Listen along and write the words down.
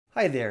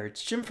Hi there,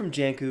 it's Jim from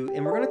Janku,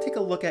 and we're going to take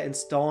a look at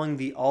installing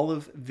the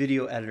Olive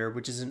Video Editor,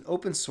 which is an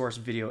open source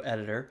video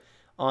editor,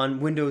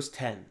 on Windows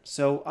 10.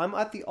 So I'm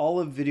at the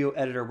Olive Video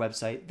Editor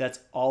website,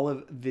 that's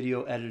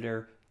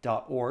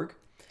olivevideoeditor.org,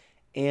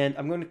 and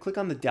I'm going to click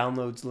on the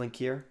downloads link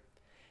here,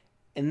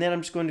 and then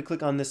I'm just going to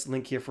click on this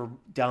link here for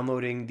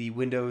downloading the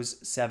Windows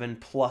 7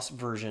 Plus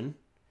version,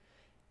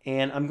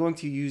 and I'm going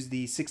to use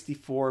the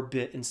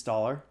 64-bit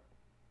installer.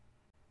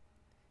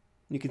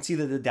 You can see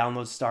that the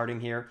download's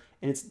starting here,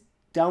 and it's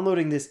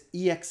downloading this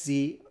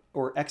exe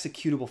or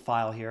executable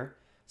file here.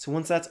 So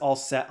once that's all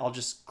set, I'll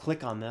just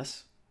click on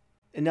this.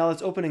 And now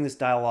it's opening this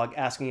dialog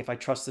asking if I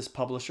trust this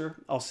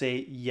publisher. I'll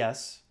say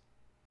yes.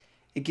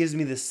 It gives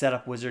me this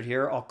setup wizard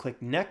here. I'll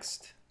click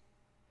next.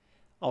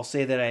 I'll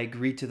say that I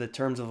agree to the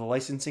terms of the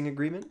licensing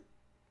agreement.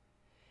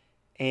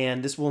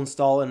 And this will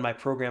install in my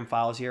program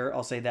files here.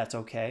 I'll say that's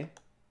okay.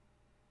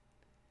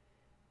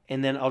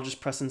 And then I'll just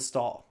press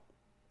install.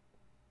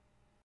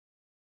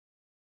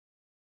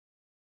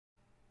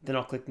 Then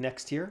I'll click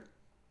next here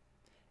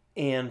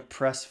and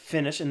press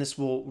finish, and this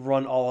will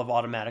run Olive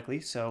automatically.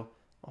 So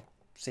I'll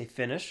say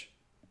finish.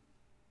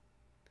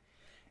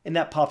 And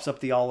that pops up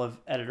the Olive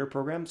editor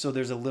program. So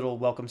there's a little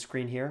welcome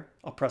screen here.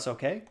 I'll press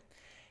OK.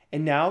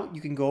 And now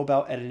you can go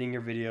about editing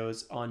your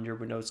videos on your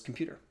Windows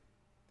computer.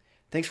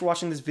 Thanks for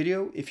watching this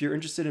video. If you're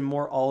interested in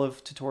more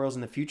Olive tutorials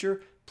in the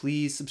future,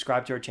 please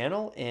subscribe to our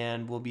channel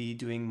and we'll be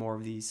doing more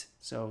of these.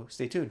 So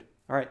stay tuned.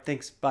 All right,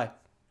 thanks. Bye.